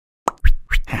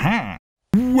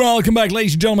Welcome back,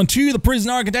 ladies and gentlemen, to the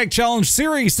Prison Architect Challenge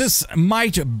series. This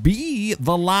might be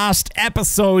the last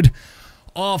episode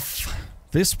of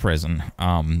this prison,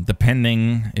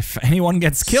 depending if anyone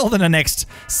gets killed in the next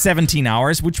 17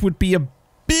 hours, which would be a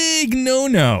big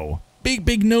no-no.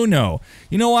 Big no-no.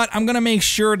 You know what? I'm gonna make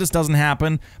sure this doesn't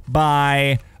happen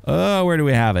by, where do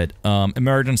we have it?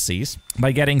 Emergencies.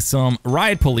 By getting some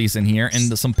riot police in here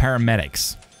and some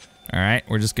paramedics. Alright,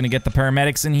 we're just gonna get the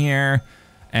paramedics in here.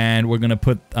 And we're gonna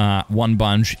put one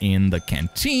bunch in the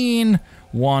canteen,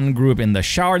 one group in the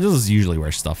shower. This is usually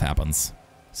where stuff happens.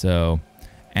 So,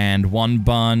 and one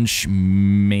bunch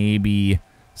maybe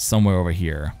somewhere over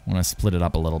here. I wanna split it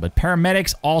up a little bit.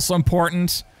 Paramedics, also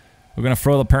important. We're gonna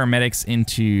throw the paramedics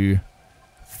into...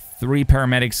 3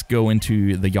 paramedics go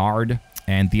into the yard.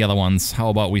 And the other ones, how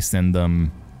about we send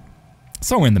them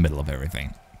somewhere in the middle of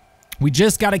everything? We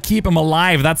just gotta keep them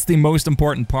alive. That's the most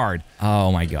important part.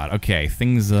 Oh my god. Okay,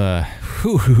 things.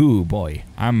 Boy,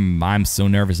 I'm so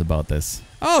nervous about this.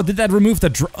 Oh, did that remove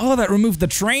the? Oh, that removed the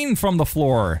drain from the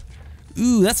floor.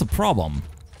 Ooh, that's a problem.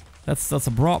 That's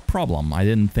a problem. I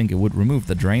didn't think it would remove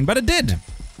the drain, but it did.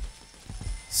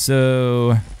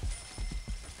 So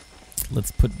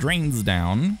let's put drains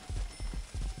down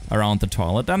around the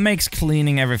toilet. That makes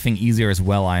cleaning everything easier as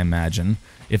well, I imagine.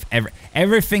 If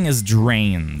everything is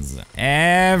drains.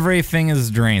 Everything is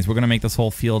drains. We're gonna make this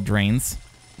whole field drains.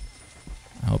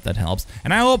 I hope that helps.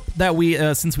 And I hope that we,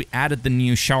 since we added the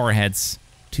new shower heads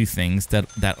to things,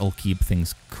 that'll keep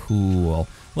things cool.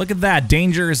 Look at that.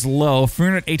 Danger is low.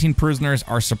 318 prisoners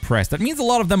are suppressed. That means a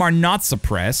lot of them are not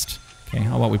suppressed. Okay,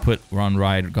 how about we put one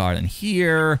riot guard in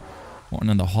here, one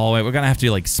in the hallway. We're gonna have to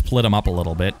like split them up a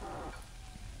little bit.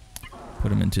 Put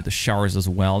them into the showers as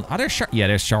well. Are there yeah,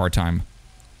 there's shower time.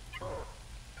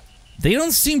 They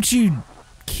don't seem to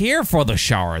care for the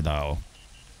shower, though.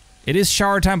 It is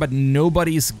shower time, but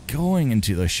nobody's going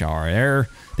into the shower.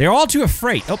 They're all too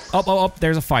afraid. Oh,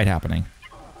 there's a fight happening.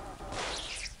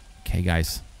 Okay,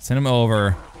 guys. Send him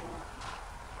over.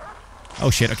 Oh,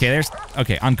 shit. Okay,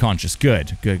 okay, unconscious.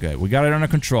 Good. We got it under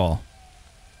control.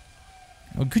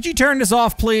 Oh, could you turn this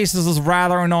off, please? This is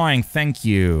rather annoying. Thank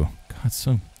you. God,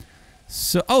 so...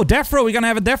 Oh, death row. We're gonna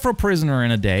have a death row prisoner in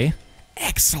a day.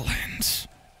 Excellent.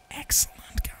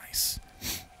 Excellent, guys.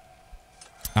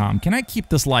 Can I keep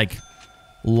this, like,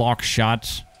 lock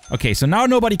shut? Okay, so now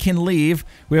nobody can leave.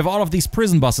 We have all of these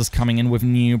prison buses coming in with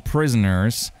new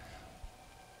prisoners.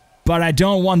 But I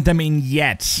don't want them in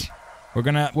yet. We're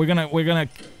gonna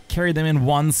carry them in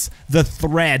once the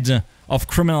thread of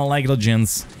criminal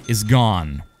negligence is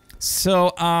gone.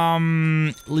 So,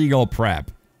 legal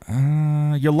prep.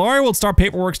 Your lawyer will start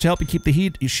paperwork to help you keep the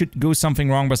heat. You should go something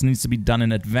wrong, but it needs to be done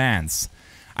in advance.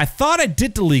 I thought I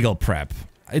did the legal prep.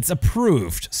 It's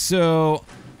approved. So,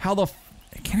 how the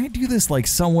can I do this like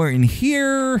somewhere in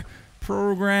here?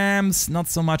 Programs, not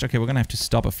so much. Okay, we're gonna have to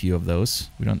stop a few of those.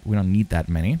 We don't need that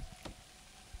many.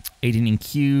 18 in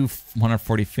queue,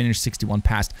 140 finished, 61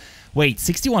 passed. Wait,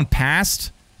 61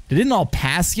 passed? They didn't all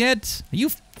pass yet? Are you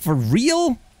for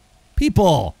real?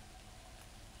 People.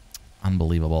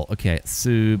 Unbelievable. Okay, so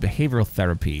behavioral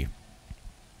therapy.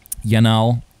 You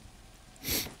know,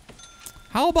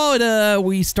 how about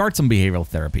we start some behavioral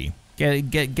therapy?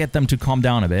 Get them to calm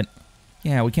down a bit.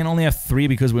 Yeah, we can only have 3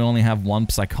 because we only have 1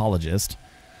 psychologist.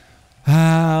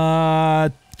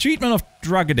 Treatment of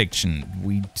drug addiction.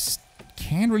 We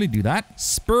can't really do that.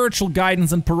 Spiritual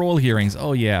guidance and parole hearings.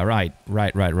 Oh yeah, right.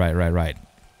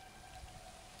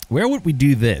 Where would we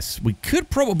do this? We could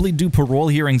probably do parole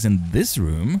hearings in this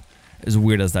room. As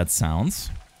weird as that sounds.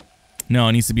 No,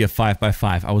 it needs to be a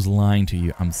 5x5. I was lying to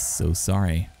you. I'm so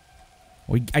sorry.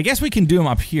 I guess we can do them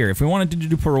up here. If we wanted to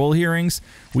do parole hearings,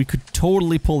 we could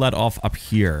totally pull that off up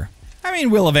here. I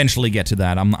mean, we'll eventually get to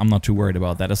that. I'm not too worried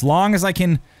about that. As long as I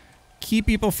can keep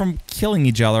people from killing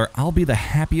each other, I'll be the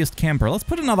happiest camper. Let's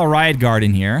put another riot guard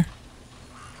in here.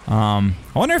 I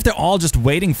wonder if they're all just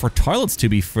waiting for toilets to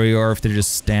be free or if they're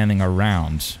just standing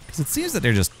around. Because it seems that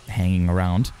they're just hanging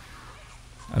around.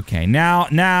 Okay,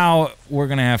 now we're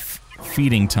gonna have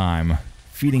feeding time.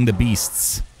 Feeding the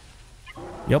beasts.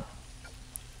 Yep.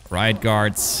 Riot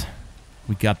guards.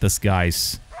 We got this,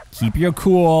 guys. Keep your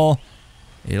cool.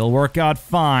 It'll work out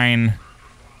fine.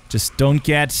 Just don't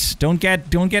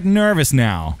get nervous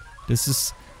now. This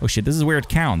is, oh shit, this is where it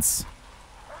counts.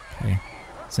 Okay.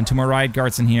 Send 2 more riot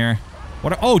guards in here.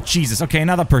 What? Oh Jesus. Okay,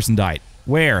 another person died.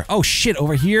 Where? Oh shit,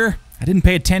 over here? I didn't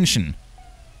pay attention.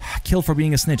 Kill for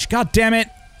being a snitch. God damn it.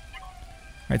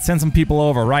 Alright, send some people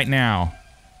over right now.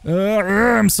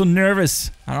 I'm so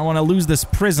nervous. I don't want to lose this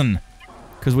prison.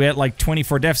 Because we had like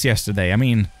 24 deaths yesterday. I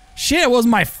mean, shit, it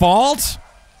wasn't my fault.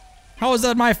 How is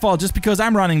that my fault? Just because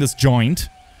I'm running this joint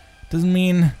doesn't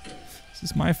mean this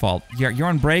is my fault. You're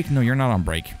on break? No, you're not on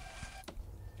break.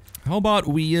 How about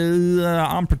we,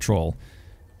 on patrol?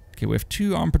 Okay, we have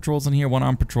 2 on patrols in here, 1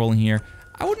 on patrol in here.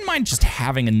 I wouldn't mind just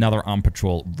having another on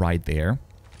patrol right there.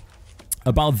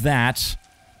 About that,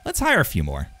 let's hire a few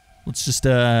more. Let's just,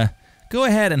 go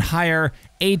ahead and hire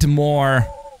 8 more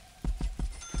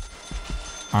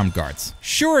armed guards.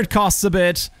 Sure, it costs a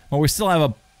bit, but we still have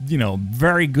a, you know,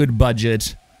 very good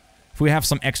budget. If we have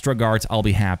some extra guards, I'll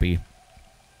be happy.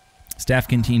 Staff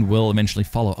canteen will eventually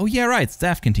follow. Oh yeah, right,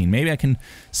 staff canteen. Maybe I can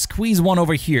squeeze one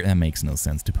over here. That makes no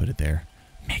sense to put it there.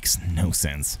 Makes no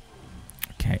sense.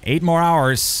 Okay, 8 more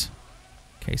hours.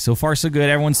 Okay, so far so good.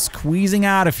 Everyone's squeezing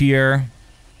out of here.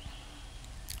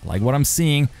 Like what I'm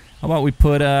seeing. How about we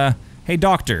put, hey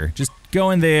doctor, just go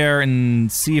in there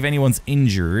and see if anyone's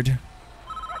injured.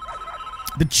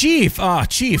 The chief! Ah,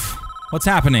 chief. What's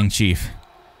happening, chief?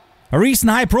 A recent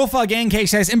high-profile gang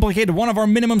case has implicated one of our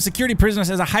minimum security prisoners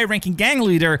as a high-ranking gang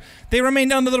leader. They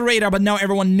remained under the radar, but now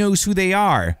everyone knows who they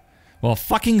are. Well,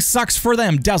 fucking sucks for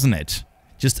them, doesn't it?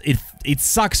 Just, it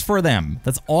sucks for them.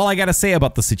 That's all I gotta say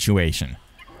about the situation.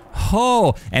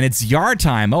 Oh, and it's yard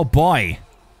time. Oh boy.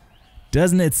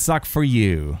 Doesn't it suck for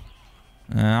you?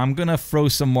 I'm gonna throw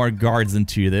some more guards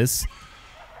into this.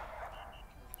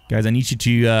 Guys, I need you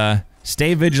to,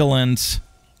 stay vigilant.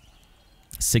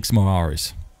 6 more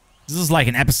hours. This is like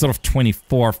an episode of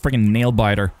 24, friggin' nail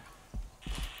biter.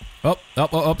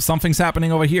 Oh, something's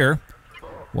happening over here.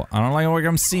 Well, I don't like what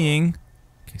I'm seeing.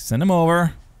 Okay, send him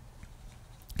over.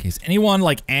 Okay, is anyone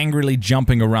like angrily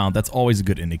jumping around? That's always a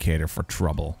good indicator for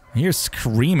trouble. Here's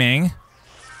screaming.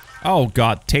 Oh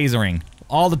god, tasering.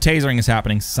 All the tasering is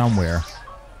happening somewhere.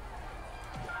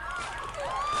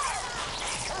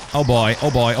 Oh boy,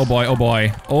 oh boy, oh boy, oh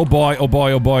boy. Oh boy, oh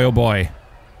boy, oh boy, oh boy.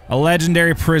 A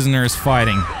legendary prisoner is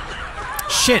fighting.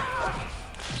 Shit!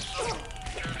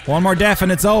 One more death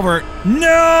and it's over.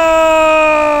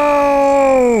 No!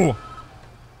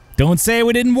 Don't say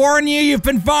we didn't warn you. You've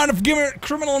been found of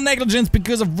criminal negligence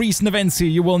because of recent events here.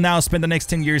 You will now spend the next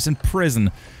 10 years in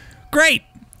prison. Great!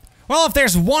 Well, if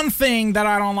there's one thing that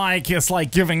I don't like, it's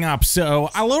like giving up. So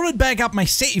I loaded back up my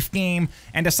save game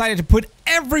and decided to put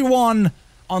everyone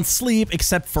on sleep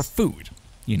except for food.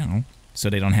 You know, so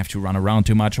they don't have to run around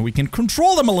too much and we can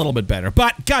control them a little bit better.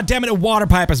 But god damn it, a water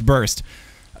pipe has burst.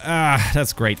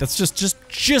 That's great. That's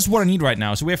just what I need right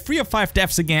now. So we have 3 of 5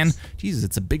 deaths again. Jesus,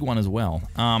 it's a big one as well.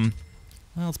 Well,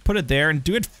 let's put it there and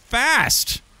do it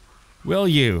fast. Will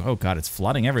you? Oh god, it's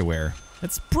flooding everywhere.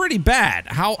 That's pretty bad.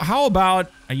 How about,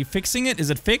 are you fixing it?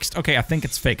 Is it fixed? Okay, I think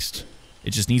it's fixed.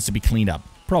 It just needs to be cleaned up.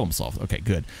 Problem solved. Okay,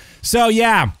 good. So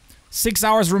yeah, 6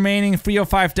 hours remaining, 3 of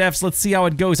 5 deaths. Let's see how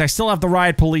it goes. I still have the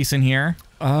riot police in here.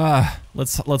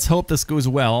 Let's hope this goes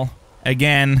well.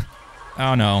 Again.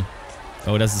 Oh no.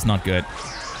 Oh, this is not good.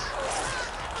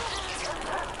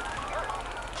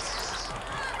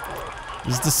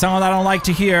 This is the sound I don't like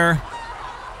to hear.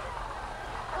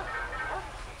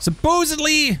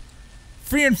 Supposedly,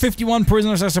 351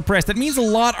 prisoners are suppressed. That means a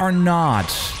lot are not.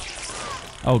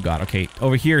 Oh god, okay.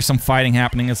 Over here, some fighting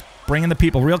happening. Let's bring in the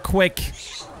people real quick.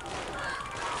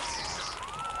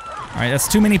 Alright, that's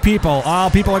too many people. Oh,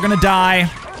 people are gonna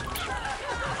die.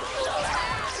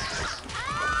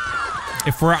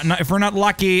 If we're not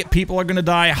lucky, people are gonna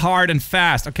die hard and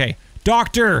fast. Okay,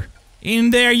 doctor,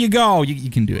 in there you go. You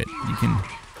can do it. You can.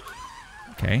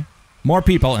 Okay, more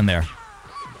people in there.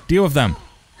 Deal with them.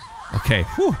 Okay,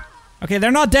 whew. Okay,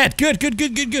 they're not dead. Good, good,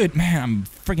 good, good, good. Man, I'm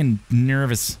freaking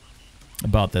nervous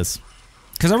about this.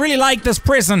 Because I really like this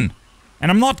prison. And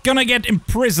I'm not gonna get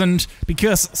imprisoned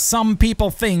because some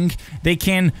people think they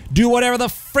can do whatever the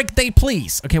frick they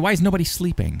please. Okay, why is nobody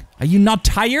sleeping? Are you not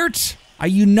tired? Are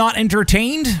you not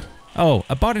entertained? Oh,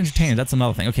 about entertained, that's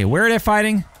another thing. Okay, where are they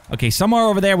fighting? Okay, somewhere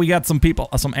over there we got some people,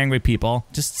 some angry people.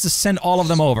 Just send all of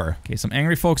them over. Okay, some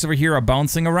angry folks over here are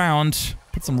bouncing around.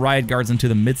 Put some riot guards into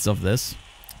the midst of this.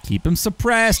 Keep them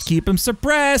suppressed, keep them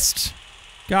suppressed.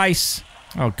 Guys.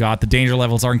 Oh god, the danger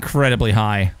levels are incredibly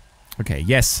high. Okay,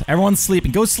 yes, everyone's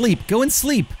sleeping. Go sleep, go and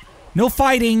sleep. No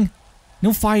fighting.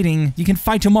 No fighting. You can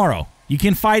fight tomorrow. You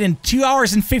can fight in 2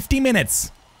 hours and 50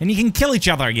 minutes. And you can kill each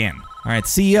other again. Alright,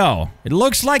 CEO. It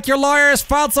looks like your lawyer has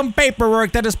filed some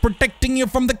paperwork that is protecting you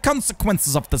from the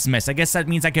consequences of this mess. I guess that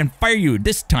means I can fire you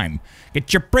this time.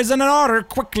 Get your prison in order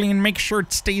quickly and make sure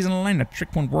it stays in line. The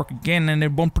trick won't work again and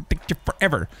it won't protect you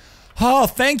forever. Oh,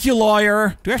 thank you,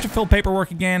 lawyer. Do I have to fill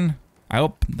paperwork again? I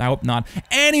hope not.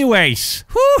 Anyways,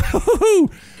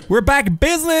 we're back in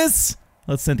business.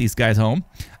 Let's send these guys home.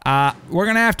 We're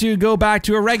gonna have to go back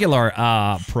to a regular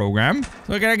program. So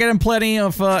we're gonna get in plenty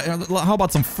of, how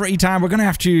about some free time? We're gonna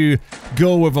have to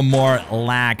go with a more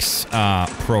lax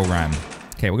program.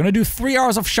 Okay, we're gonna do 3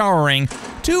 hours of showering,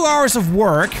 2 hours of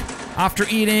work. After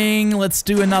eating, let's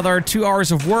do another 2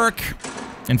 hours of work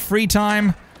and free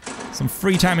time. Some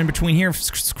free time in between here.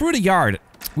 Screw the yard.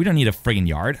 We don't need a friggin'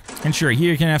 yard. And sure,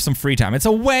 here you can have some free time. It's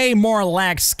a way more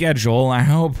lax schedule. I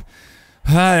hope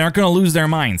they aren't gonna lose their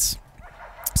minds.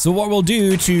 So what we'll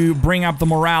do to bring up the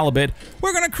morale a bit,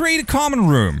 we're gonna create a common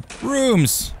room.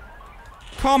 Rooms.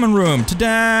 Common room.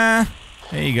 Ta-da!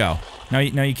 There you go. Now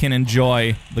you can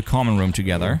enjoy the common room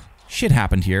together. Shit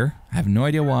happened here. I have no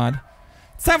idea what.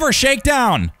 It's time for a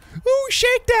shakedown! Ooh,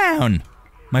 shakedown!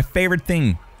 My favorite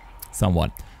thing.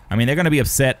 Somewhat. I mean, they're gonna be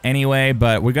upset anyway,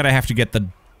 but we're gonna have to get the,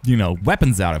 you know,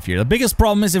 weapons out of here. The biggest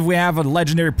problem is if we have a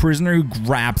legendary prisoner who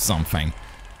grabs something.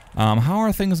 How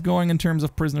are things going in terms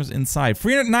of prisoners inside?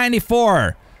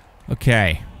 394!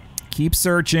 Okay. Keep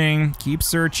searching, keep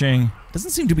searching.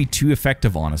 Doesn't seem to be too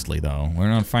effective, honestly, though. We're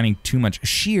not finding too much.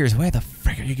 Shears, where the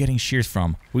frick are you getting shears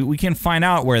from? We can find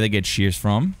out where they get shears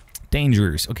from.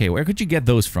 Dangers. Okay, where could you get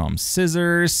those from?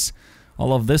 Scissors,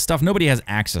 all of this stuff. Nobody has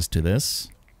access to this.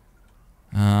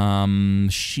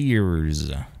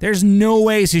 Shears. There's no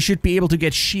ways you should be able to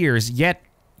get shears, yet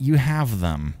you have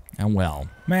them. And well,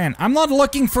 man, I'm not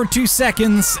looking for 2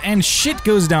 seconds and shit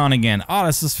goes down again. Oh,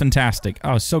 this is fantastic.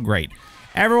 Oh, so great.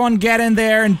 Everyone get in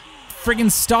there and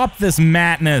friggin' stop this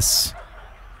madness.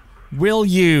 Will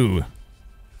you?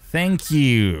 Thank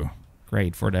you.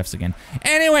 Great, 4 deaths again.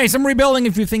 Anyways, I'm rebuilding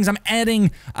a few things. I'm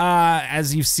adding,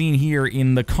 as you've seen here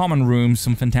in the common room,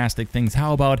 some fantastic things.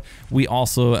 How about we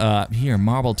also, here,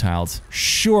 marble tiles.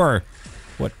 Sure.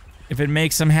 What, if it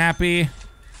makes them happy,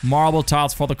 marble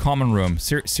tiles for the common room.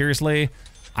 Seriously,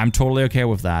 I'm totally okay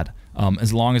with that.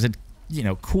 As long as it, you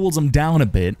know, cools them down a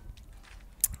bit.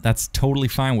 That's totally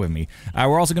fine with me.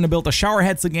 We're also going to build the shower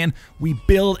heads again. We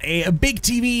build a big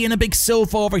TV and a big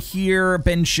sofa over here,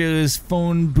 benches,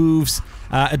 phone booths,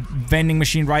 a vending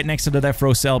machine right next to the death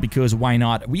row cell because why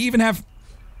not? We even have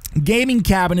gaming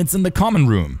cabinets in the common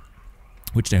room,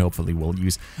 which they hopefully will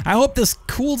use. I hope this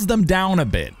cools them down a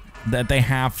bit, that they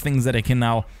have things that they can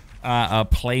now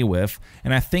play with.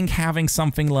 And I think having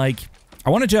something like...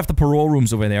 I wanted to have the parole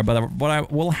rooms over there, but what I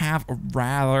will have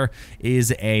rather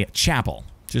is a chapel.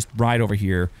 Just right over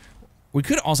here. We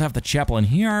could also have the chapel in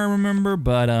here, I remember,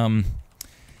 but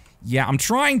yeah, I'm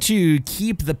trying to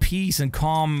keep the peace and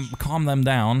calm them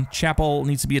down. Chapel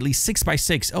needs to be at least 6 by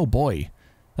 6. Oh boy,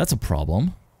 that's a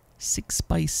problem. 6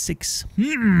 by 6.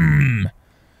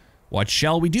 What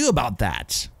shall we do about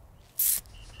that?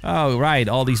 Oh right,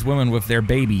 all these women with their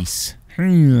babies.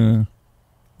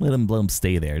 Let them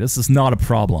stay there. This is not a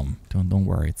problem. Don't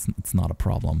worry, it's not a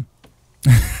problem.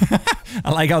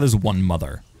 I like how there's one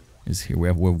mother is here. We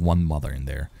have one mother in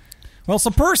there. Well,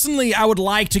 so personally, I would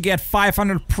like to get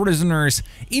 500 prisoners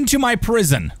into my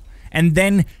prison and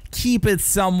then keep it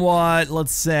somewhat,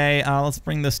 let's say, let's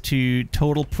bring this to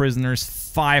total prisoners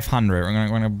 500. We're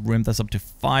gonna ramp this up to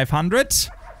 500.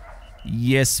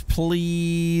 Yes,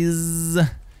 please.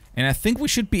 And I think we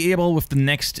should be able, with the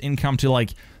next income, to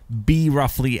like be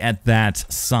roughly at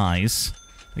that size.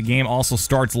 The game also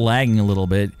starts lagging a little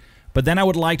bit. But then I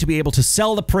would like to be able to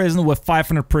sell the prison with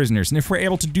 500 prisoners. And if we're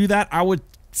able to do that, I would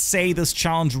say this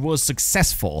challenge was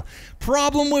successful.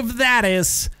 Problem with that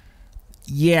is,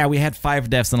 yeah, we had 5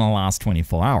 deaths in the last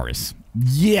 24 hours.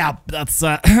 Yeah, that's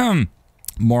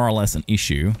more or less an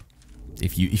issue.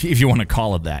 If you want to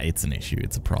call it that, it's an issue.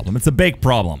 It's a problem. It's a big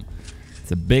problem.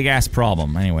 It's a big-ass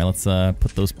problem. Anyway, let's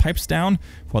put those pipes down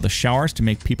for the showers to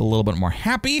make people a little bit more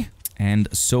happy. And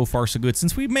so far, so good.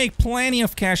 Since we make plenty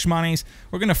of cash monies,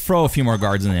 we're gonna throw a few more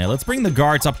guards in there. Let's bring the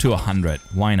guards up to 100.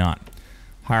 Why not?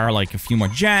 Hire like a few more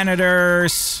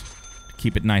janitors.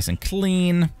 Keep it nice and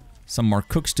clean. Some more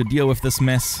cooks to deal with this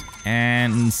mess.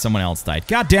 And someone else died.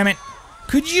 God damn it!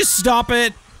 Could you stop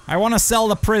it? I want to sell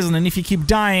the prison, and if you keep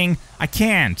dying, I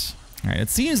can't. Alright, it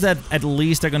seems that at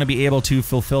least they're gonna be able to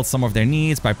fulfill some of their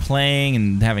needs by playing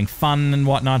and having fun and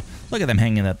whatnot. Look at them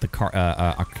hanging at the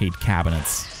arcade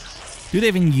cabinets. Do they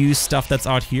even use stuff that's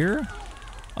out here?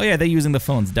 Oh yeah, they're using the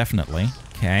phones, definitely.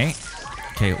 Okay.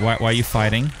 Okay, why are you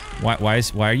fighting? Why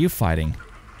are you fighting?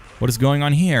 What is going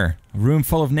on here? A room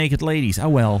full of naked ladies. Oh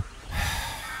well.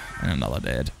 And another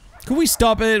dead. Could we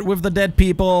stop it with the dead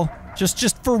people?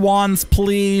 Just for once,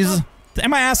 please.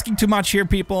 Am I asking too much here,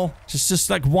 people? Just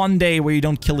like one day where you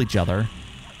don't kill each other.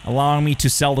 Allowing me to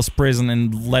sell this prison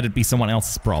and let it be someone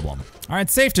else's problem. Alright,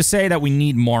 safe to say that we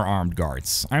need more armed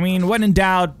guards. I mean, when in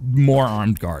doubt, more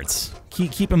armed guards.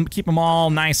 Keep them all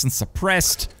nice and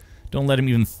suppressed. Don't let him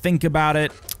even think about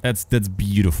it. That's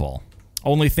beautiful.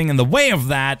 Only thing in the way of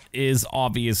that is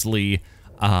obviously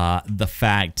the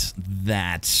fact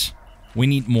that we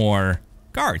need more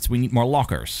guards. We need more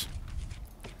lockers.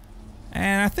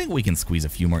 And I think we can squeeze a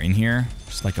few more in here,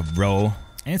 just like a row.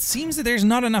 And it seems that there's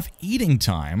not enough eating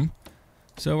time.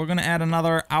 So we're gonna add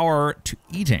another hour to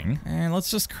eating. And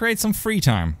let's just create some free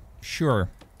time. Sure.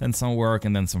 Then some work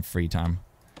and then some free time.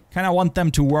 Kind of want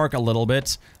them to work a little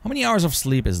bit. How many hours of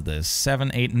sleep is this?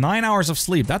 7, 8, 9 hours of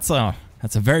sleep. That's a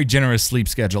very generous sleep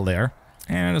schedule there.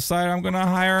 And I decided I'm gonna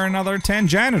hire another 10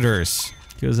 janitors.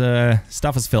 Because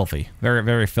stuff is filthy. Very,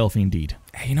 very filthy indeed.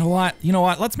 Hey, you know what? You know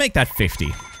what? Let's make that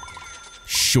 50.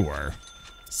 Sure.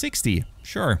 60.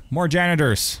 Sure. More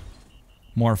janitors.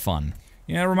 More fun.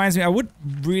 You know, it reminds me, I would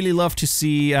really love to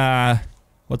see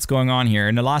what's going on here.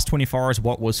 In the last 24 hours,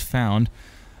 what was found.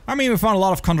 I mean, we found a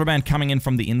lot of contraband coming in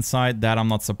from the inside. That I'm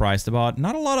not surprised about.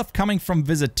 Not a lot of coming from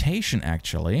visitation,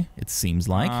 actually, it seems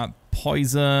like.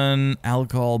 Poison,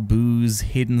 alcohol, booze,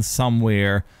 hidden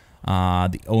somewhere.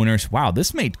 The owners... Wow,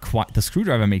 this made quite... The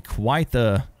screwdriver made quite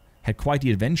the... Had quite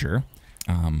the adventure.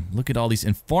 Look at all these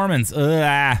informants.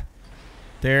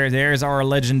 There's our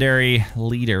legendary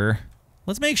leader.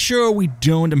 Let's make sure we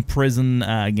don't imprison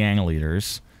gang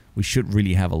leaders. We should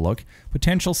really have a look.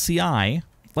 Potential CI.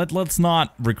 Let's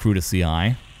not recruit a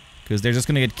CI. Because they're just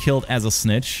gonna get killed as a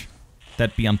snitch.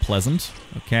 That'd be unpleasant.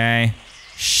 Okay.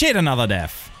 Shit, another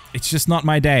death. It's just not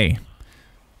my day.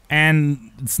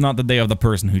 And it's not the day of the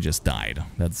person who just died.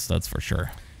 That's for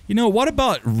sure. You know, what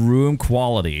about room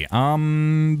quality?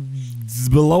 It's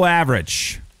below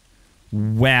average.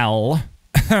 Well,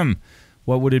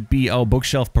 what would it be? Oh,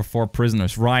 bookshelf for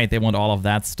prisoners. Right, they want all of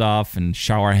that stuff and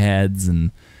shower heads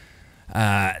and...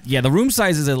 yeah, the room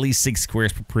size is at least 6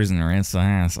 squares per prisoner. It's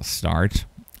a start.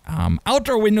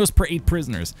 Outdoor windows per 8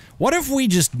 prisoners. What if we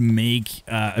just make...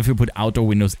 if we put outdoor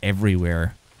windows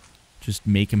everywhere? Just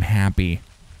make them happy.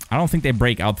 I don't think they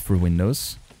break out through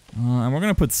windows. And we're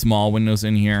gonna put small windows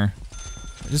in here.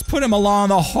 Just put them along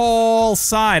the whole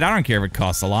side. I don't care if it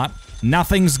costs a lot.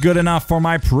 Nothing's good enough for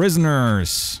my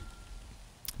prisoners.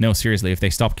 No, seriously, if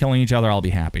they stop killing each other, I'll be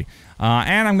happy.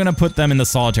 And I'm gonna put them in the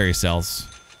solitary cells.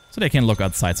 So they can look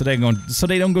outside, so they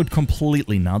don't go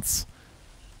completely nuts.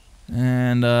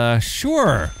 And,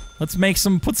 sure. Let's make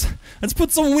some, let's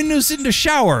put some windows in the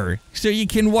shower, so you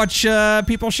can watch,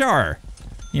 people shower.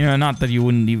 You know, not that you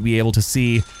wouldn't be able to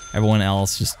see everyone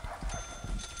else just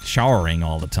showering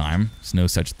all the time. There's no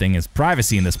such thing as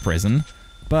privacy in this prison.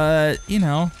 But, you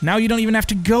know, now you don't even have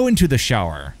to go into the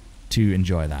shower to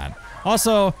enjoy that.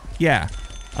 Also, yeah,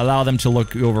 allow them to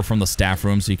look over from the staff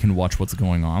room so you can watch what's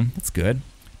going on. That's good.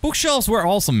 Bookshelves were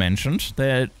also mentioned.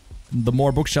 That the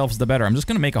more bookshelves, the better. I'm just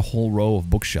gonna make a whole row of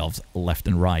bookshelves left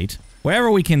and right.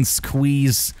 Wherever we can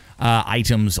squeeze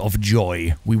items of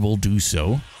joy, we will do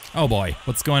so. Oh boy,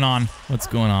 what's going on? What's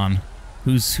going on?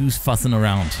 Who's fussing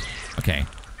around? Okay,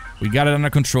 we got it under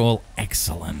control.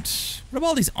 Excellent. What about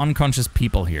all these unconscious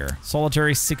people here?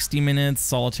 Solitary 60 minutes,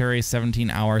 solitary 17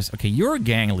 hours. Okay, you're a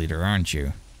gang leader, aren't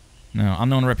you? No,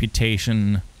 unknown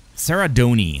reputation.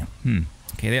 Saradoni.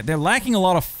 Okay, they're lacking a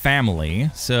lot of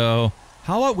family, so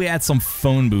how about we add some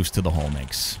phone booths to the whole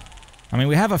mix? I mean,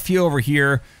 we have a few over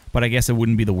here, but I guess it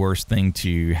wouldn't be the worst thing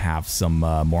to have some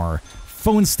more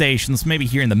phone stations, maybe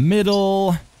here in the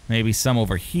middle, maybe some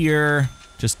over here,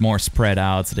 just more spread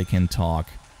out so they can talk.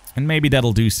 And maybe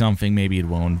that'll do something, maybe it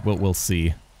won't, but we'll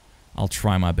see. I'll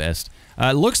try my best.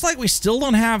 Looks like we still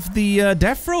don't have the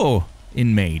death row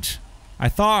inmate. I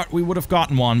thought we would have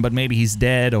gotten one, but maybe he's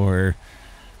dead or...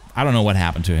 I don't know what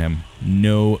happened to him.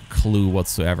 No clue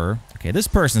whatsoever. Okay, this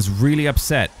person is really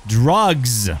upset.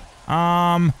 Drugs.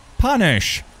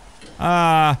 Punish.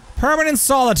 Permanent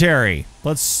solitary.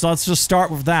 Let's just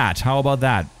start with that. How about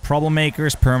that? Problem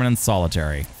makers, permanent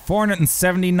solitary.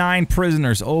 479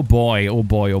 prisoners. Oh boy, oh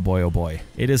boy, oh boy, oh boy.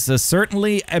 It is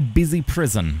certainly a busy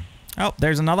prison. Oh,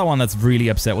 there's another one that's really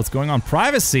upset. What's going on?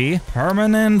 Privacy.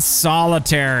 Permanent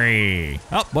solitary.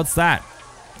 Oh, what's that?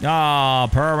 Ah,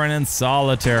 permanent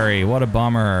solitary. What a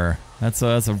bummer. That's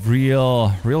a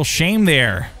real shame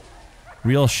there.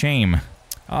 Real shame.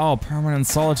 Oh, permanent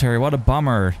solitary. What a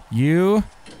bummer. You?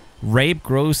 Rape,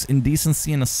 gross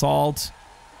indecency, and assault.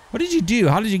 What did you do?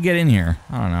 How did you get in here?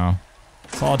 I don't know.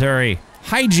 Solitary.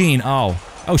 Hygiene. Oh.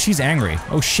 Oh, she's angry.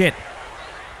 Oh, shit.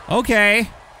 Okay.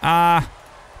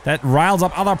 That riles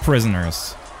up other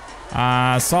prisoners.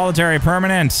 Solitary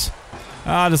permanent.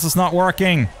 This is not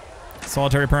working.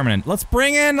 Solitary permanent. Let's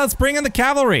bring in the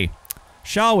cavalry.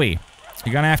 Shall we?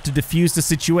 You're gonna have to defuse the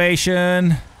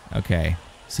situation. Okay.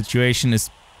 Situation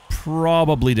is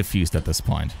probably diffused at this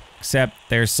point. Except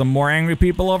there's some more angry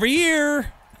people over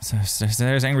here. So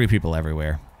there's angry people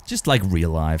everywhere. Just like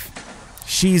real life.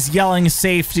 She's yelling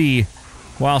safety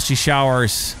while she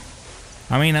showers.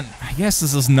 I mean, I guess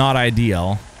this is not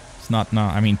ideal. It's not,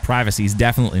 I mean, privacy is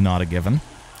definitely not a given.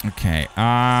 Okay,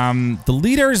 the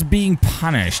leader's being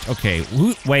punished. Okay,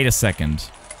 wait a second.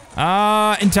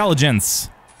 Intelligence.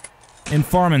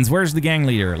 Informants, where's the gang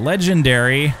leader?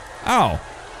 Legendary. Oh,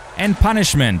 and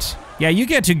punishment. Yeah, you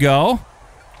get to go.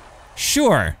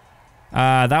 Sure.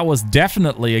 That was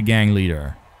definitely a gang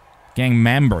leader. Gang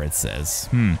member, it says.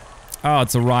 Oh,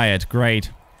 it's a riot.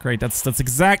 Great. Great, that's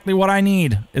exactly what I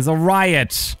need, is a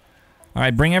riot.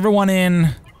 Alright, bring everyone in.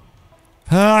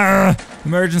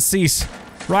 Emergencies.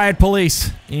 Riot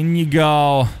police. In you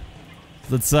go.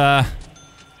 Let's,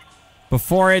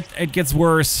 before it gets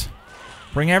worse,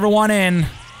 bring everyone in.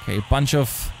 Okay, bunch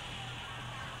of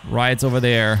riots over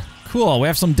there. Cool, we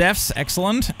have some deaths.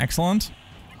 Excellent, excellent.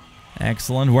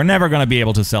 Excellent. We're never gonna be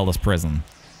able to sell this prison.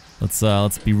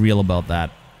 Let's be real about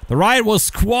that. The riot was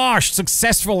squashed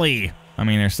successfully. I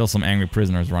mean, there's still some angry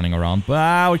prisoners running around,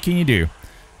 but what can you do?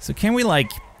 So can we, like,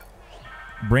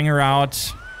 bring her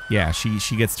out? Yeah,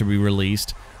 she gets to be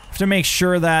released. Have to make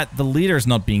sure that the leader's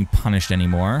not being punished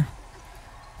anymore.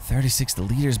 36, the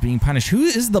leader's being punished. Who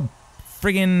is the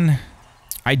friggin'...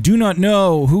 I do not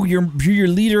know who your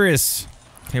leader is.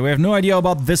 Okay, we have no idea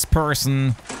about this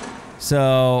person.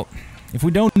 So, if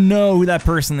we don't know who that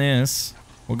person is,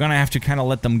 we're gonna have to kind of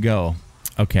let them go.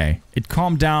 Okay, it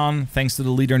calmed down thanks to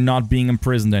the leader not being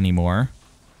imprisoned anymore.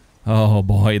 Oh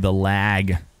boy, the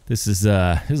lag. This is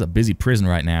a busy prison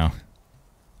right now.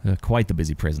 Quite the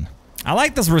busy prison. I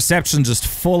like this reception just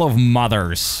full of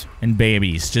mothers and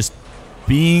babies just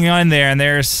being on there, and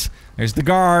there's the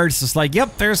guards just like,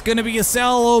 yep, there's gonna be a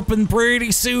cell open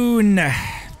pretty soon.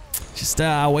 Just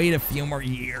wait a few more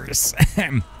years.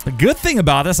 The good thing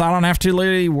about this, I don't have to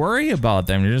really worry about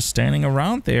them. They're just standing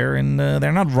around there, and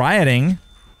they're not rioting.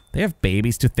 They have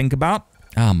babies to think about.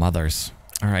 Ah, mothers.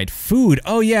 All right, food.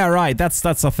 Oh yeah, right. That's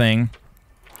a thing.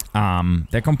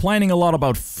 They're complaining a lot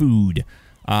about food.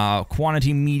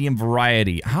 Quantity, medium,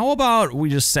 variety. How about we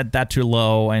just set that to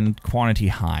low and quantity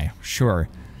high? Sure.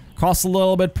 Costs a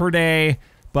little bit per day,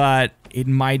 but it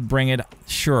might bring it.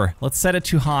 Sure. Let's set it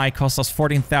to high. Costs us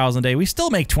 14,000 a day. We still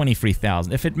make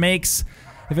 23,000. If it makes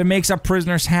our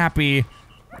prisoners happy,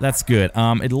 that's good.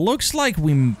 It looks like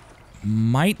we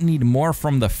might need more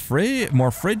from the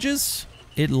more fridges.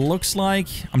 It looks like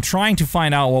I'm trying to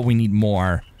find out what we need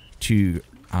more to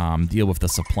deal with the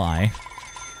supply.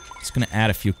 Just gonna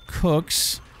add a few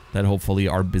cooks that hopefully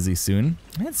are busy soon.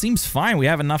 It seems fine. We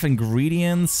have enough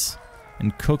ingredients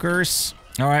and cookers.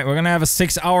 All right, we're gonna have a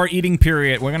 6-hour eating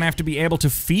period. We're gonna have to be able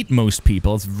to feed most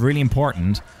people. It's really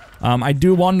important. I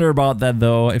do wonder about that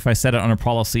though, if I set it on a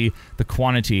policy, the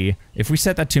quantity. If we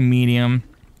set that to medium,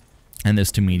 and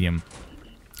this to medium,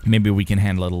 maybe we can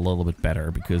handle it a little bit better,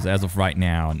 because as of right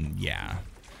now, yeah.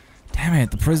 Damn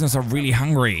it, the prisoners are really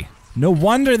hungry. No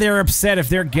wonder they're upset if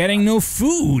they're getting no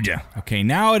food. Okay,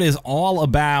 now it is all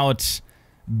about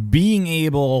being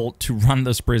able to run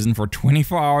this prison for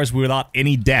 24 hours without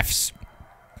any deaths.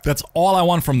 That's all I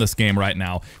want from this game right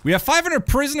now. We have 500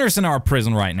 prisoners in our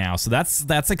prison right now, so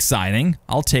that's exciting.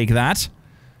 I'll take that.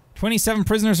 27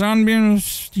 prisoners on. Do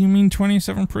you mean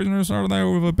 27 prisoners are there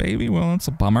with a baby? Well, that's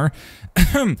a bummer.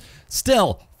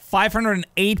 Still,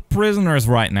 508 prisoners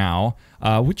right now,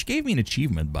 which gave me an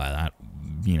achievement by that,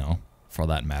 you know, for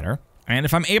that matter. And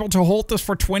if I'm able to hold this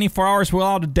for 24 hours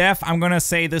without a death, I'm gonna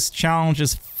say this challenge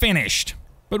is finished.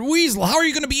 But Weasel, how are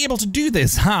you gonna be able to do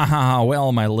this? Ha ha ha,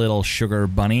 well, my little sugar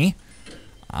bunny,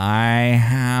 I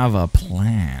have a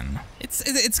plan.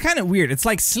 It's kind of weird. It's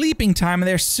like sleeping time, and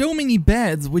there's so many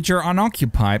beds which are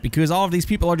unoccupied because all of these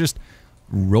people are just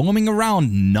roaming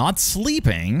around, not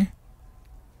sleeping.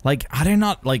 Like, are they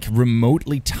not, like,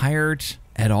 remotely tired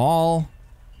at all?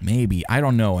 Maybe, I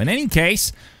don't know. In any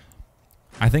case,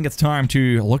 I think it's time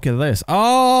to look at this.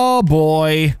 Oh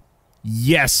boy,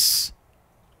 yes.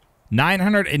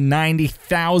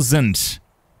 990,000.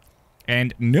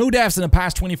 And no deaths in the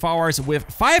past 24 hours with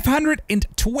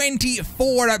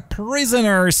 524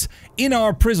 prisoners in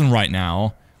our prison right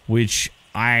now, which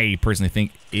I personally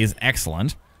think is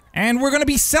excellent. And we're gonna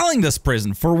be selling this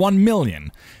prison for 1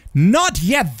 million. Not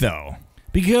yet though,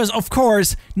 because of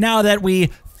course, now that we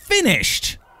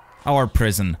finished our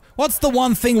prison, what's the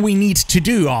one thing we need to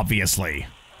do, obviously?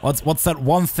 What's that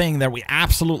one thing that we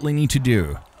absolutely need to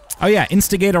do? Oh yeah,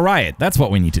 instigate a riot. That's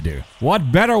what we need to do.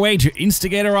 What better way to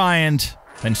instigate a riot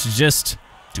than to just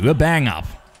do a bang up?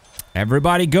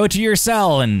 Everybody go to your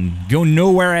cell and go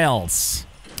nowhere else.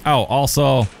 Oh,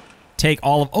 also, take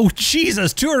all of... Oh,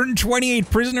 Jesus! 228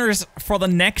 prisoners for the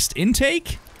next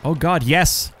intake? Oh god,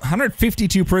 yes.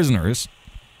 152 prisoners.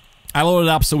 I loaded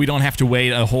up so we don't have to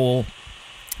wait a whole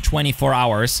 24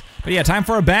 hours. But yeah, time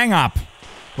for a bang up.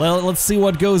 Let's see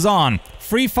what goes on.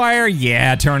 Free fire?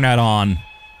 Yeah, turn that on.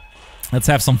 Let's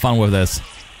have some fun with this.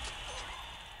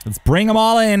 Let's bring them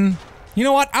all in. You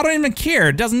know what? I don't even care.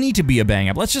 It doesn't need to be a bang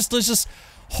up. Let's just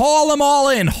haul them all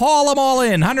in. Haul them all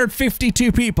in.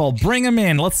 152 people. Bring them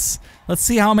in. Let's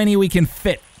see how many we can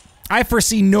fit. I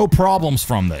foresee no problems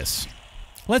from this.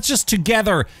 Let's just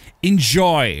together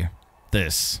enjoy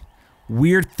this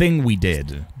weird thing we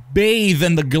did. Bathe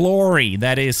in the glory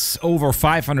that is over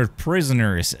 500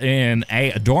 prisoners in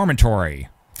a dormitory.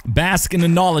 Bask in the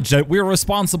knowledge that we're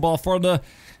responsible for the,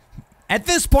 at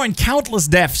this point, countless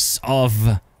deaths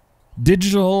of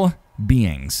digital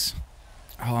beings.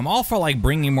 Oh, I'm all for like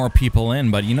bringing more people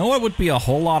in, but you know what would be a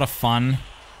whole lot of fun?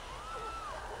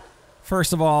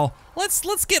 First of all,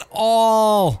 let's get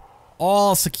all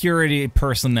security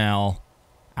personnel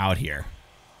out here.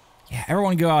 Yeah,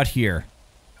 everyone go out here.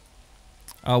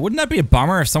 Wouldn't that be a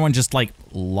bummer if someone just like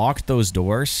locked those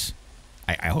doors?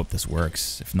 I hope this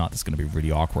works. If not, this is gonna be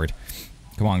really awkward.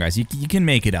 Come on, guys, you can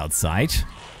make it outside.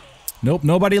 Nope,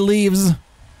 nobody leaves.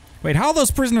 Wait, how are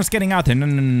those prisoners getting out there?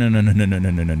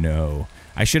 No.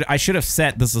 I should have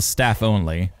set this as staff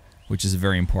only, which is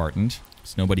very important,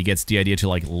 so nobody gets the idea to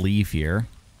like leave here.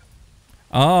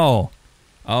 Oh,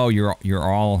 you're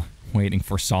all waiting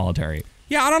for solitary.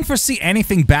 Yeah, I don't foresee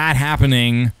anything bad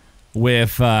happening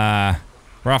with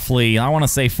roughly, I want to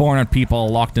say 400 people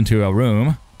locked into a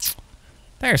room.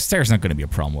 There's not going to be a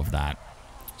problem with that.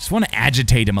 Just want to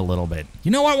agitate him a little bit.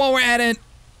 You know what, while we're at it,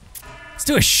 let's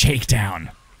do a shakedown.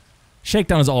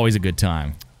 Shakedown is always a good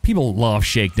time. People love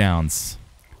shakedowns.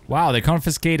 Wow, they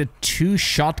confiscated 2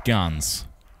 shotguns.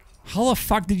 How the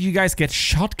fuck did you guys get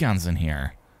shotguns in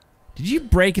here? Did you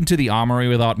break into the armory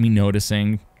without me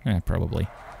noticing? Probably.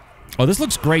 Oh, this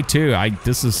looks great too.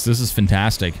 This is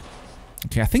fantastic.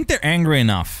 Okay, I think they're angry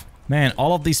enough. Man,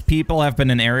 all of these people have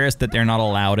been in areas that they're not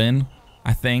allowed in,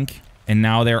 I think. And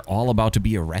now they're all about to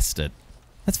be arrested.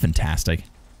 That's fantastic.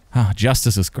 Ah,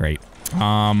 justice is great.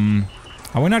 Are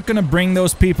we not gonna bring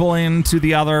those people into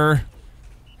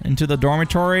the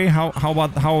dormitory? How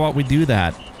about we do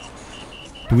that?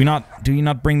 Do you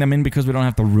not bring them in because we don't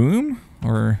have the room?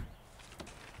 Or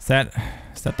is that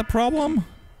the problem?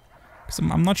 'Cause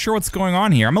I'm not sure what's going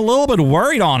on here. I'm a little bit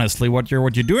worried, honestly, what you're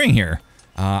doing here.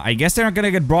 I guess they're not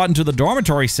gonna get brought into the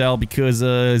dormitory cell because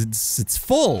it's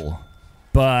full.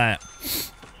 But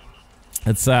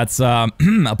that's a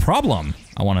problem,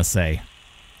 I want to say.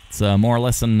 It's more or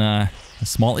less a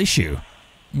small issue.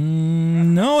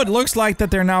 No, it looks like that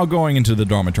they're now going into the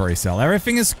dormitory cell.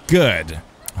 Everything is good.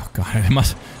 Oh god, it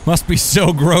must be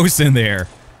so gross in there.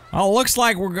 Oh, looks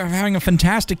like we're having a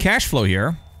fantastic cash flow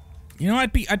here. You know,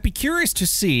 I'd be curious to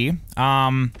see.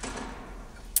 I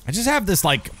just have this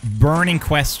like burning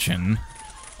question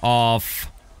of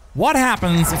what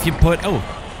happens if you put. Oh,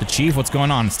 the chief, what's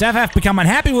going on? Staff have become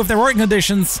unhappy with their working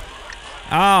conditions.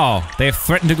 Oh, they've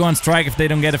threatened to go on strike if they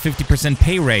don't get a 50%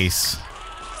 pay raise.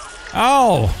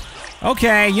 Oh,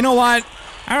 okay. You know what?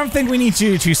 I don't think we need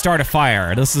to start a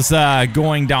fire. This is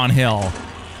going downhill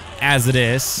as it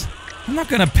is. I'm not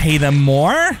gonna pay them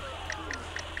more.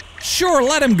 Sure,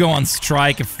 let them go on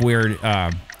strike if we're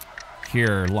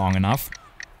here long enough.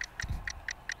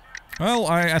 Well,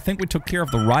 I think we took care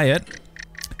of the riot.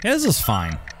 Yeah, this is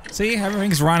fine. See,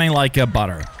 everything's running like a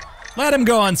butter. Let them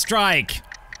go on strike.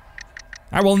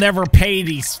 I will never pay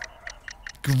these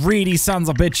greedy sons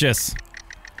of bitches.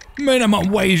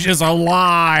 Minimum wage is a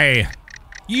lie.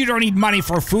 You don't need money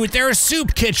for food. There are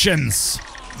soup kitchens.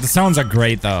 The sounds are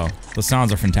great, though. The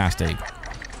sounds are fantastic.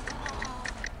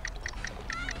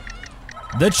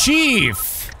 The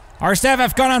chief. Our staff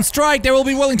have gone on strike. They will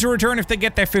be willing to return if they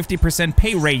get their 50%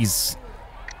 pay raise.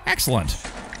 Excellent.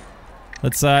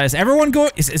 Let's, is everyone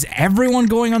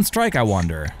going on strike, I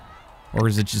wonder? Or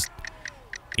is it just,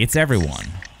 it's everyone.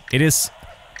 It is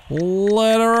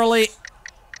literally,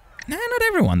 nah, not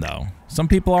everyone though. Some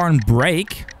people are on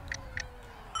break.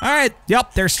 All right,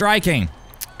 yep, they're striking.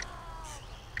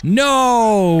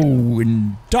 No,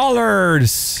 in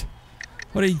dollars.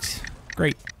 What are you,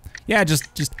 great. Yeah,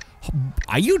 just,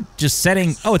 are you just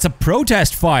setting, oh, it's a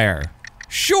protest fire.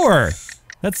 Sure,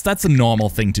 that's a normal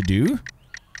thing to do.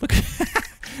 Look,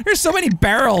 there's so many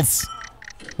barrels.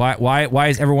 Why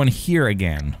is everyone here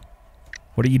again?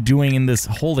 What are you doing in this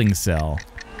holding cell?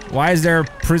 Why is there a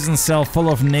prison cell full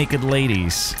of naked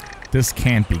ladies? This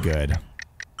can't be good.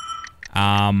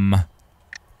 I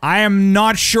am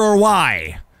not sure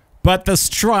why, but the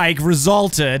strike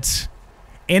resulted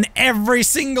in every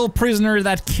single prisoner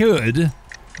that could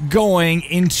going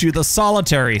into the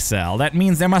solitary cell. That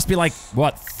means there must be like,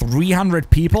 what, 300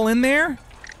 people in there?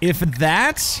 If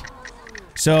that?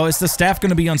 So is the staff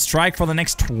gonna be on strike for the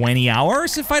next 20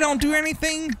 hours if I don't do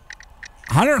anything?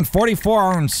 144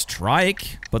 are on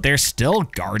strike, but there's still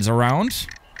guards around.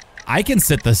 I can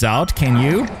sit this out, can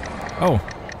you? Oh,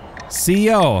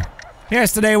 CEO.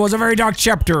 Yesterday was a very dark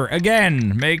chapter.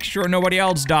 Again, make sure nobody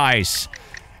else dies.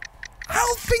 I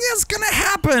don't think that's gonna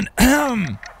happen.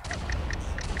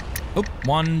 Oh,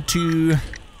 1, 2.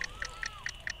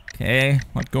 Okay,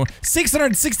 what going?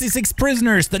 666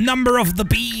 prisoners, the number of the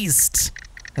beast.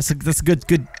 That's a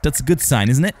good sign,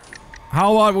 isn't it?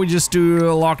 How about we just do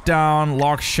a lockdown,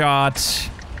 lock shot,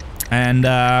 and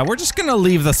we're just gonna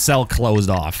leave the cell closed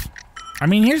off. I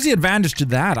mean, here's the advantage to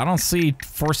that. I don't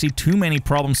foresee too many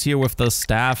problems here with the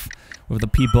staff, with the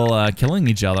people killing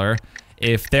each other,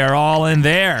 if they're all in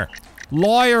there.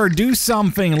 Lawyer, do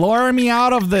something. Lawyer me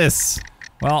out of this.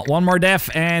 Well, one more death,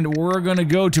 and we're gonna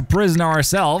go to prison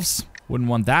ourselves. Wouldn't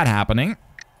want that happening.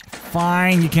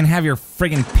 Fine, you can have your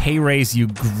friggin' pay raise, you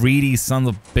greedy sons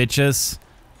of bitches.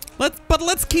 But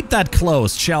let's keep that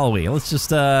closed, shall we? Let's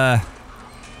just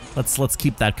let's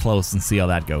keep that close and see how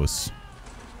that goes.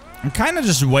 I'm kind of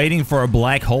just waiting for a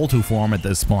black hole to form at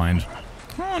this point.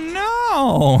 Oh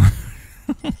no!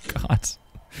 Oh God,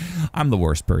 I'm the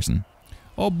worst person.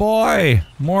 Oh boy,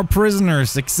 more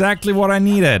prisoners, exactly what I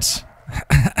needed.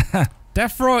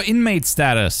 Death row inmate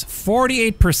status,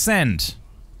 48%.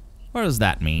 What does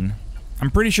that mean?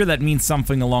 I'm pretty sure that means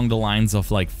something along the lines of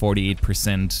like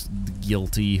 48%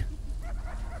 guilty.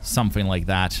 Something like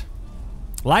that.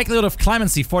 Likelihood of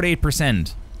clemency,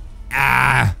 48%.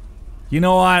 Ah! You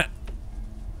know what?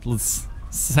 Let's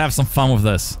have some fun with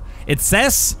this. It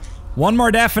says one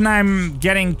more death and I'm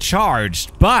getting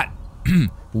charged, but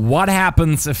what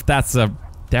happens if that's a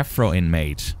death row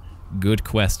inmate? Good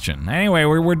question. Anyway,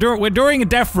 we're doing a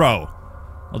death row.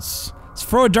 Let's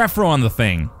throw a death row on the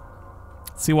thing.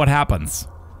 See what happens.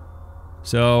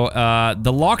 So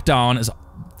the lockdown is,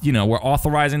 you know, we're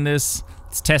authorizing this.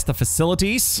 Let's test the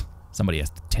facilities. Somebody has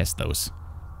to test those.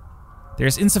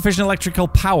 There's insufficient electrical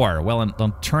power. Well,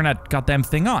 then turn that goddamn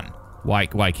thing on. Why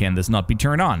can this not be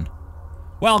turned on?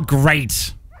 Well,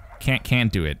 great.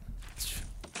 Can't do it.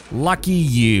 Lucky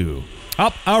you.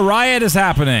 Oh, a riot is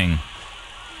happening.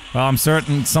 Well, I'm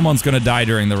certain someone's gonna die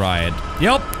during the riot.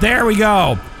 Yep, there we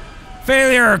go.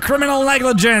 Failure, criminal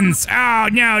negligence. Oh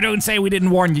no, don't say we didn't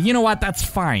warn you. You know what? That's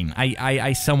fine.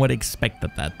 I somewhat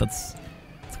expected that. That's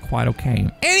quite okay.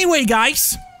 Anyway,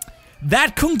 guys,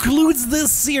 that concludes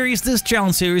this series, this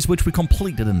challenge series, which we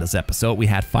completed in this episode. We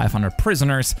had 500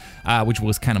 prisoners, which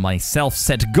was kind of my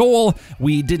self-set goal.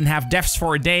 We didn't have deaths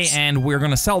for a day, and we're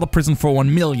gonna sell the prison for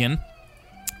 1 million.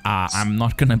 I'm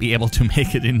not gonna be able to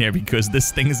make it in there because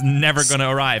this thing is never gonna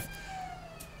arrive.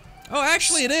 Oh,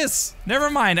 actually it is. Never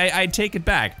mind, I take it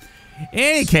back. In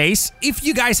any case, if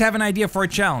you guys have an idea for a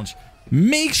challenge,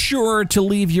 make sure to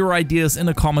leave your ideas in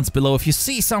the comments below. If you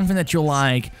see something that you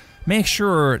like, make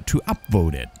sure to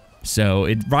upvote it so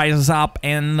it rises up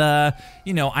and,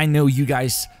 you know, I know you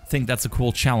guys think that's a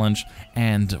cool challenge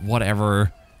and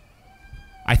whatever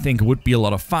I think would be a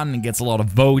lot of fun and gets a lot of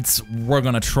votes, we're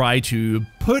gonna try to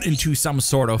put into some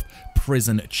sort of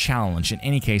prison challenge. In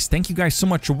any case, thank you guys so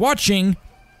much for watching.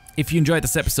 If you enjoyed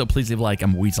this episode, please leave a like.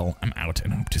 I'm Weasel, I'm out,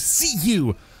 and I hope to see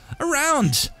you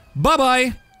around.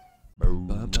 Bye-bye.